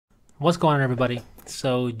What's going on, everybody?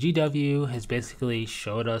 So GW has basically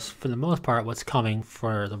showed us, for the most part, what's coming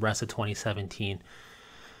for the rest of 2017.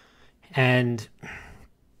 And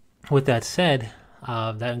with that said,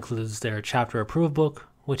 that includes their chapter approved book,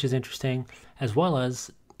 which is interesting, as well as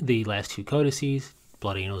the last two codices,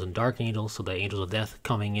 Blood Angels and Dark Angels, so the Angels of Death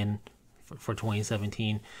coming in for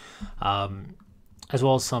 2017, as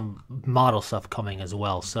well as some model stuff coming as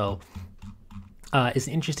well. So it's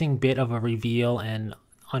an interesting bit of a reveal and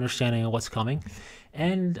understanding of what's coming,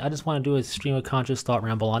 and I just want to do a stream of conscious thought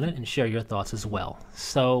ramble on it and share your thoughts as well.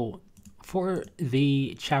 So for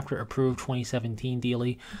the chapter approved 2017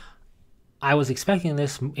 dealy, I was expecting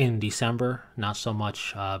this in December, not so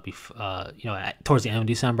much towards the end of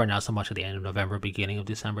December, not so much at the end of November, beginning of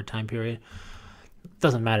December time period.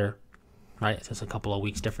 Doesn't matter, right? It's just a couple of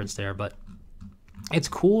weeks difference there, but it's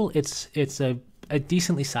cool. It's a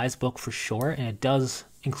decently sized book for sure, and it does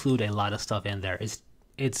include a lot of stuff in there.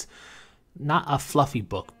 It's not a fluffy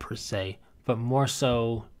book per se, but more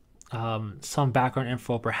so some background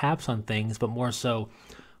info perhaps on things, but more so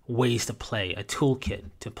ways to play, a toolkit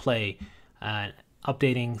to play,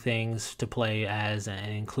 updating things to play as,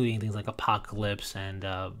 and including things like Apocalypse and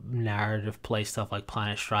narrative play stuff like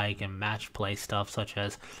Planet Strike, and match play stuff such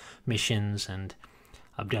as missions and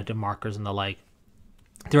objective markers and the like.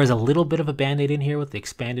 There is a little bit of a band-aid in here with the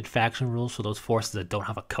expanded faction rules for those forces that don't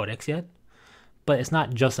have a codex yet. But it's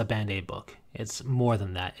not just a Band-Aid book. It's more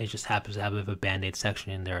than that. It just happens to have a bit of a Band-Aid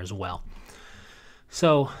section in there as well.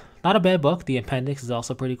 So, not a bad book. The appendix is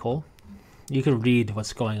also pretty cool. You can read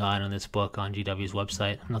what's going on in this book on GW's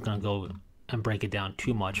website. I'm not going to go and break it down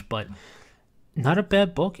too much, but not a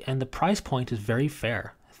bad book, and the price point is very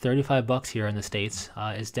fair. $35 here in the States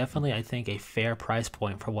is definitely, I think, a fair price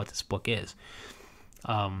point for what this book is.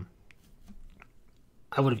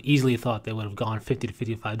 I would have easily thought they would have gone $50 to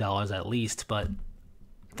 $55 at least, but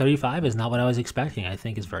 $35 is not what I was expecting. I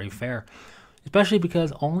think is very fair, especially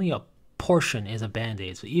because only a portion is a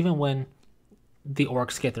Band-Aid. So even when the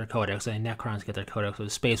Orcs get their codex and the Necrons get their codex with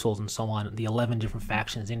the Space Wolves and so on, the 11 different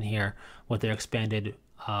factions in here with their expanded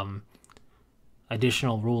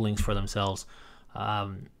additional rulings for themselves,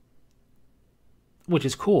 which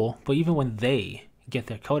is cool. But even when they get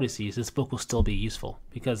their codices, this book will still be useful,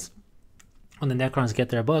 because when the Necrons get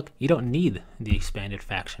their book, you don't need the expanded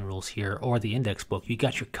faction rules here or the index book. You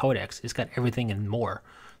got your codex. It's got everything and more.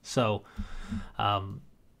 So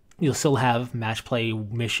you'll still have match play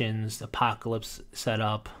missions, Apocalypse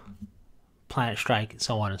setup, Planet Strike,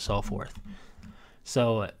 so on and so forth.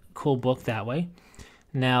 So cool book that way.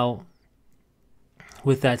 Now,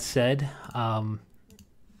 with that said, one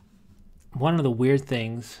of the weird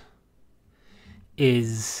things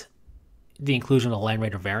is the inclusion of the Land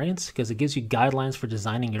Raider variants, because it gives you guidelines for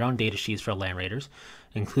designing your own data sheets for Land Raiders.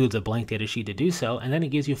 It includes a blank data sheet to do so, and then it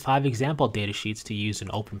gives you 5 example data sheets to use in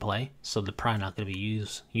open play. So they're probably not going to be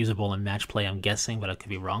usable in match play, I'm guessing, but I could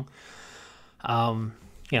be wrong. And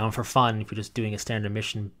for fun, if you're just doing a standard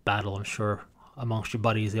mission battle, I'm sure amongst your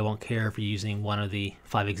buddies they won't care if you're using one of the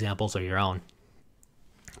 5 examples or your own,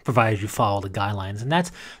 provided you follow the guidelines. And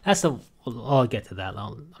that's I'll get to that.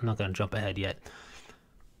 I'm not going to jump ahead yet.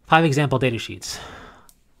 5 example data sheets.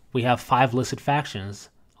 We have 5 listed factions: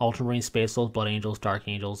 Ultramarine, Space Wolves, Blood Angels, Dark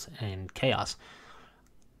Angels, and Chaos.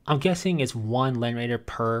 I'm guessing it's 1 Land Raider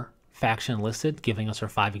per faction listed, giving us our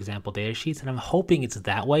 5 example data sheets, and I'm hoping it's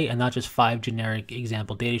that way and not just 5 generic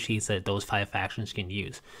example data sheets that those 5 factions can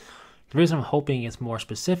use. The reason I'm hoping it's more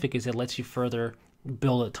specific is it lets you further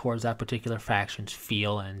build it towards that particular faction's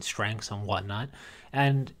feel and strengths and whatnot.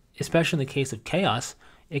 And especially in the case of Chaos,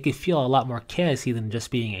 it could feel a lot more chaosy than just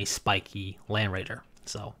being a spiky Land Raider.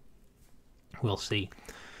 So, we'll see.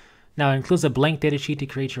 Now, it includes a blank data sheet to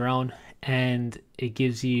create your own, and it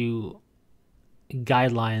gives you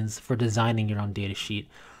guidelines for designing your own data sheet.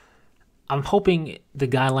 I'm hoping the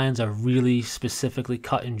guidelines are really specifically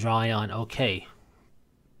cut and dry on, okay,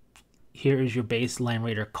 here is your base Land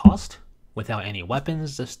Raider cost without any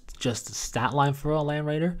weapons, just a stat line for a Land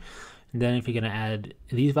Raider. And then if you're going to add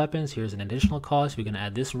these weapons, here's an additional cost. We're going to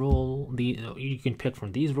add this rule. You can pick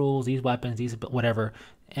from these rules, these weapons, these whatever.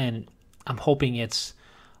 And I'm hoping it's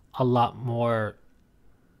a lot more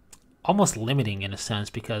almost limiting in a sense,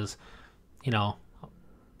 because, you're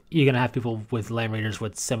going to have people with Land Raiders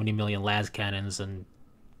with 70 million las cannons and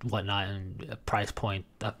whatnot, and a price point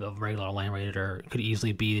of a regular Land Raider could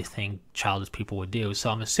easily be the thing childish people would do. So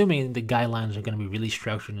I'm assuming the guidelines are going to be really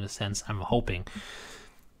structured in a sense, I'm hoping.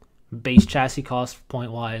 Base chassis cost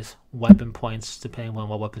point-wise, weapon points depending on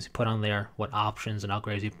what weapons you put on there, what options and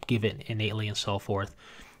upgrades you give it innately, and so forth.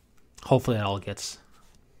 Hopefully it all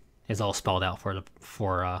is all spelled out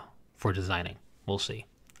for designing. We'll see.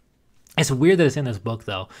 It's weird that it's in this book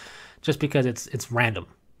though, just because it's random,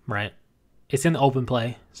 right? It's in open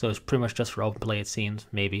play, so it's pretty much just for open play, it seems,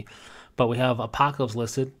 maybe. But we have Apocalypse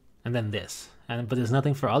listed, and then this. But there's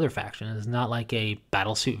nothing for other factions. It's not like a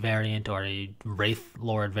Battlesuit variant or a Wraith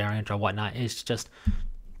Lord variant or whatnot. It's just,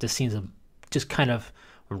 this seems just kind of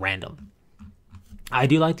random. I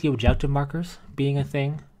do like the objective markers being a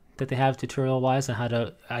thing that they have tutorial-wise, and how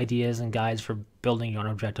to ideas and guides for building your own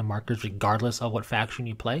objective markers regardless of what faction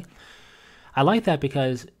you play. I like that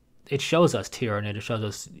because it shows us Tyranid, it shows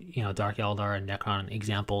us, Dark Eldar and Necron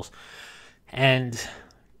examples, and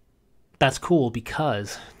that's cool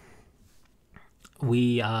because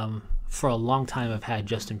we, for a long time, have had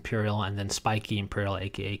just Imperial and then spiky Imperial,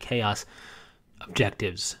 aka Chaos,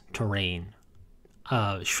 objectives, terrain,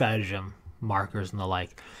 stratagem, markers, and the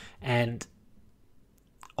like. And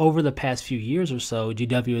over the past few years or so,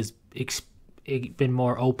 GW has been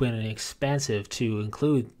more open and expansive to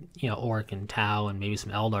include, Orc and Tau and maybe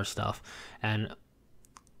some Eldar stuff, and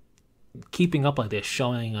keeping up like this,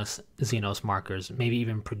 showing us Xenos markers, maybe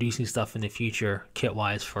even producing stuff in the future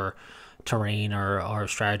kit-wise for terrain or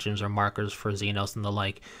stratagems or markers for Xenos and the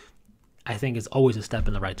like. I think it's always a step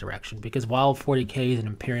in the right direction, because while 40k is an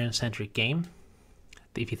Imperium-centric game,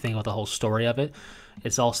 if you think about the whole story of it,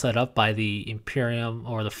 it's all set up by the Imperium,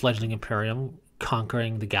 or the fledgling Imperium,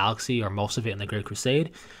 conquering the galaxy, or most of it, in the Great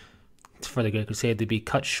Crusade. For the Great Crusade to be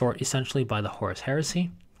cut short essentially by the Horus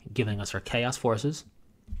Heresy, giving us our Chaos forces.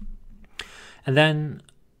 And then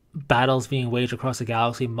battles being waged across the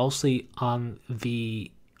galaxy, mostly on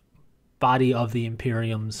the body of the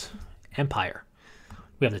Imperium's empire.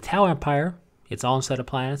 We have the Tau Empire, its own set of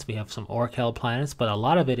planets. We have some Orc-held planets, but a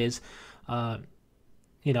lot of it is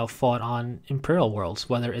fought on Imperial worlds,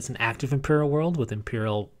 whether it's an active Imperial world with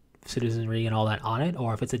Imperial citizenry and all that on it,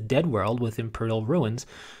 or if it's a dead world with Imperial ruins.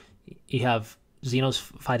 You have Xenos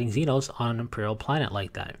fighting Xenos on an Imperial planet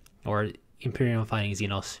like that, or Imperium fighting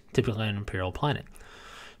Xenos typically on an Imperial planet.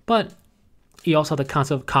 But you also have the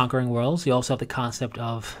concept of conquering worlds. You also have the concept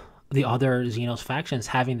of the other Xenos factions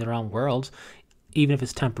having their own worlds, even if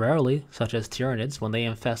it's temporarily, such as Tyranids. When they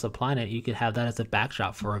infest a planet, you could have that as a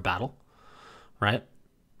backdrop for a battle, right?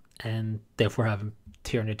 And therefore having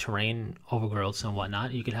Tyranid terrain, overworlds, and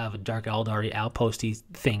whatnot. You could have a Dark Eldar outposty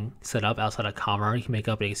thing set up outside of Kamar. You can make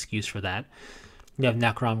up an excuse for that. You have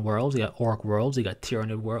Necron worlds, you got Orc worlds, you got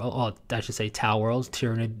Tyranid worlds, I should say Tau worlds,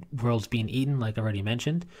 Tyranid worlds being eaten, like I already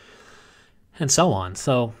mentioned, and so on.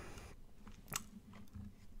 So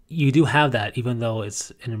you do have that, even though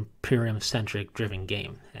it's an Imperium-centric driven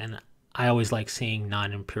game. And I always like seeing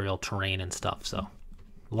non-Imperial terrain and stuff, so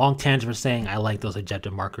long tangent for saying I like those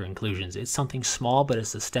objective marker inclusions. It's something small, but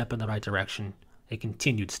it's a step in the right direction, a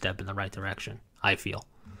continued step in the right direction, I feel.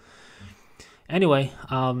 Anyway,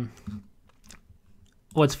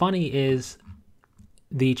 what's funny is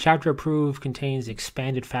the chapter approved contains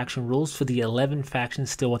expanded faction rules for the 11 factions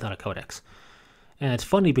still without a codex. And it's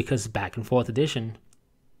funny because back in 4th edition,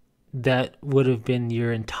 that would have been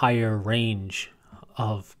your entire range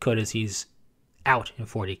of codices out in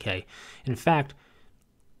 40k. In fact,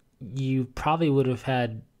 you probably would have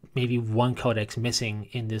had maybe one codex missing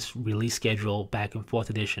in this release schedule back in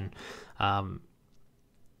 4th edition.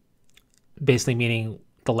 Basically meaning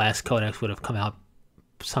the last codex would have come out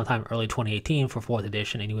sometime early 2018 for 4th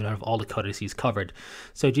edition, and you would have all the codices covered.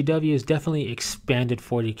 So GW has definitely expanded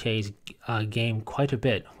 40k's game quite a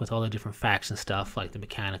bit with all the different facts and stuff, like the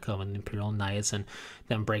Mechanicum and the Imperial Knights, and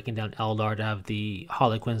them breaking down Eldar to have the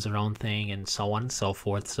Harlequins their own thing, and so on and so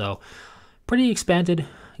forth. So pretty expanded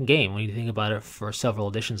game when you think about it for several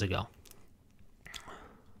editions ago.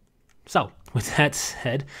 So with that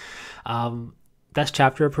said, that's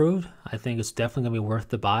chapter approved. I think it's definitely going to be worth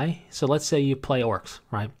the buy. So let's say you play Orcs,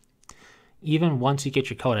 right? Even once you get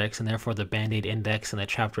your codex, and therefore the Band-Aid index and the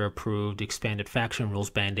chapter approved expanded faction rules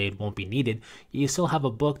Band-Aid won't be needed, you still have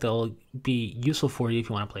a book that will be useful for you if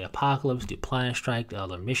you want to play Apocalypse, do Planet Strike,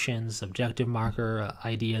 other missions, objective marker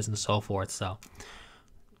ideas, and so forth. So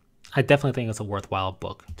I definitely think it's a worthwhile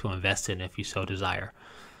book to invest in if you so desire.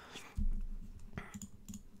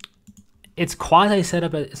 It's quasi set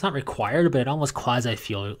up, it's not required, but it almost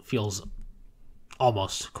feels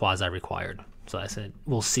almost quasi required. So I said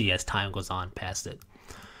we'll see as time goes on past it.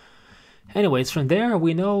 Anyways, from there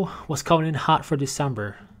we know what's coming in hot for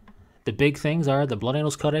December. The big things are the Blood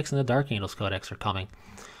Angels Codex and the Dark Angels Codex are coming.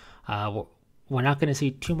 We're not going to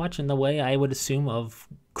see too much in the way, I would assume, of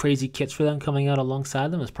crazy kits for them coming out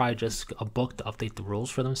alongside them. It's probably just a book to update the rules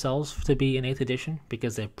for themselves to be in 8th edition,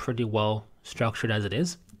 because they're pretty well structured as it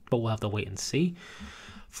is, but we'll have to wait and see.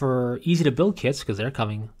 For easy to build kits, because they're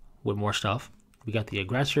coming with more stuff, we got the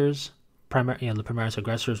Aggressors, the Primaris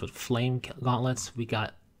aggressors with flame gauntlets. We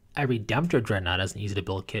got a Redemptor Dreadnought as an easy to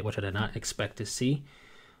build kit, which I did not expect to see.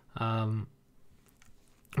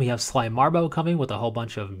 We have Sly Marbo coming with a whole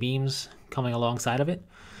bunch of beams coming alongside of it.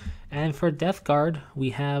 And for Death Guard,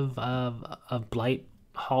 we have a Blight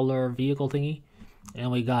Hauler vehicle thingy. And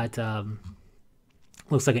we got,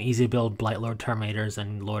 looks like an easy to build Blight Lord Terminators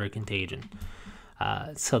and Lord of Contagion.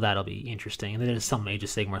 So that'll be interesting. And there's some Age of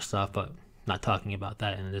Sigmar stuff, but not talking about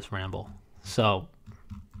that in this ramble. So,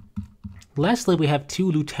 lastly, we have two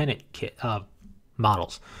Lieutenant kit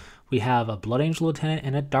models. We have a Blood Angel Lieutenant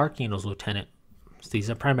and a Dark Angels Lieutenant. So these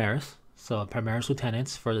are Primaris. So Primaris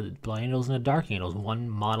Lieutenants for the Blood Angels and the Dark Angels, one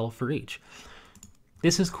model for each.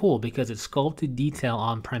 This is cool because it's sculpted detail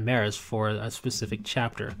on Primaris for a specific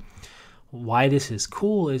chapter. Why this is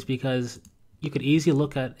cool is because you could easily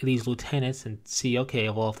look at these lieutenants and see, okay,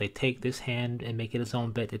 well, if they take this hand and make it its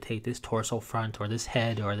own bit, they take this torso front or this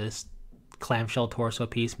head or this clamshell torso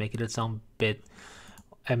piece, make it its own bit,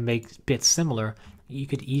 and make bits similar, you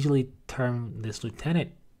could easily turn this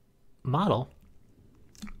lieutenant model,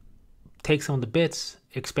 take some of the bits,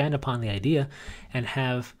 expand upon the idea, and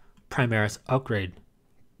have Primaris upgrade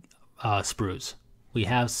sprues. We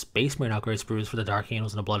have Space Marine upgrade sprues for the Dark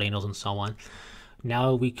Angels and the Blood Angels and so on.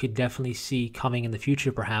 Now we could definitely see coming in the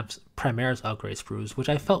future perhaps Primaris upgrade sprues, which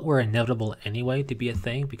I felt were inevitable anyway to be a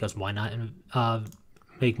thing, because why not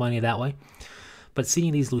make money that way? But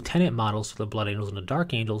seeing these lieutenant models for the Blood Angels and the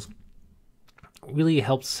Dark Angels really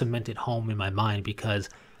helps cement it home in my mind, because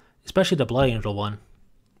especially the Blood Angel one,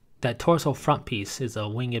 that torso front piece is a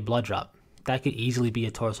winged blood drop. That could easily be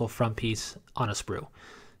a torso front piece on a sprue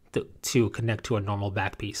to connect to a normal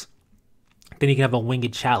back piece. Then you can have a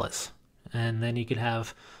winged chalice, and then you could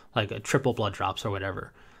have like a triple blood drops or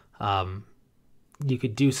whatever. You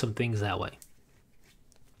could do some things that way.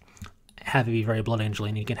 Have it be very Blood Angel,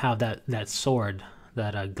 and you can have that sword,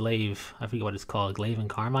 that glaive, I forget what it's called, glaive and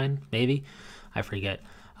carmine, maybe? I forget.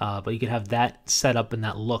 But you could have that set up in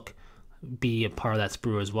that look be a part of that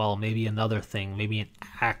sprue as well. Maybe another thing, maybe an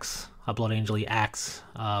axe, a Blood Angel-y axe,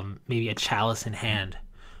 maybe a chalice in hand,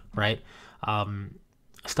 right?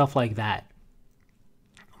 Stuff like that.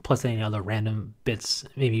 Plus any other random bits,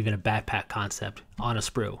 maybe even a backpack concept on a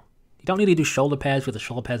sprue. You don't need to do shoulder pads, with the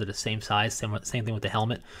shoulder pads are the same size, same thing with the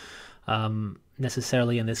helmet.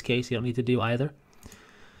 Necessarily in this case, you don't need to do either.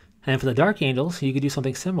 And for the Dark Angels, you could do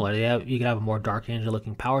something similar. You could have a more Dark Angel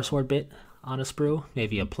looking power sword bit on a sprue,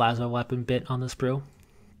 maybe a plasma weapon bit on the sprue,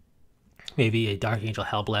 maybe a Dark Angel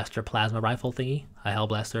Hellblaster plasma rifle thingy, a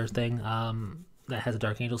Hellblaster thing that has a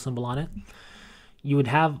Dark Angel symbol on it. You would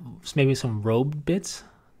have maybe some robed bits.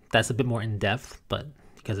 That's a bit more in depth, but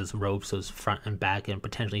because it's robed, so it's front and back and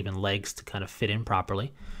potentially even legs to kind of fit in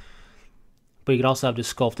properly. But you could also have just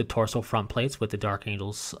sculpted torso front plates with the Dark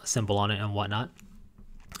Angel's symbol on it and whatnot.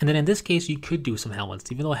 And then in this case, you could do some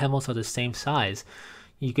helmets. Even though helmets are the same size,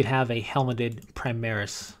 you could have a helmeted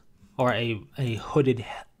Primaris or a hooded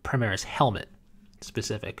Primaris helmet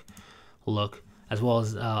specific look, as well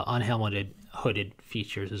as unhelmeted hooded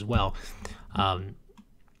features as well.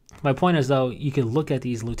 My point is, though, you could look at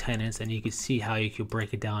these lieutenants and you could see how you could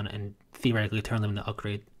break it down and theoretically turn them into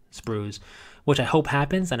upgrade sprues, which I hope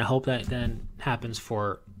happens, and I hope that then happens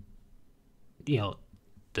for,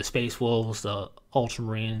 the Space Wolves, the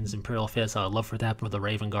Ultramarines, Imperial Fists. I would love for that with the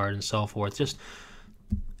Raven Guard and so forth.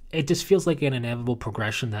 It just feels like an inevitable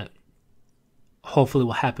progression that hopefully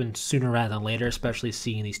will happen sooner rather than later, especially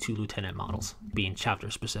seeing these two lieutenant models being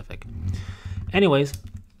chapter specific. Anyways,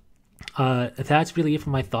 that's really it for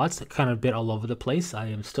my thoughts. Kind of a bit all over the place. I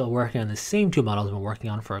am still working on the same two models I've been working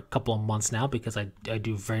on for a couple of months now, because I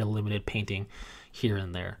do very limited painting here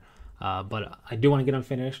and there. But I do want to get them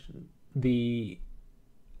finished. The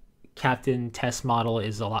Captain test model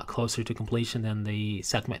is a lot closer to completion than the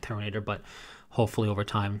Sekhmet Terminator, but hopefully over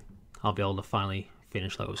time I'll be able to finally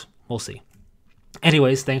finish those. We'll see.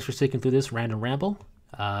 Anyways, thanks for sticking through this random ramble.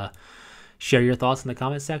 Share your thoughts in the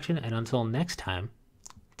comment section, and until next time,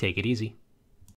 take it easy.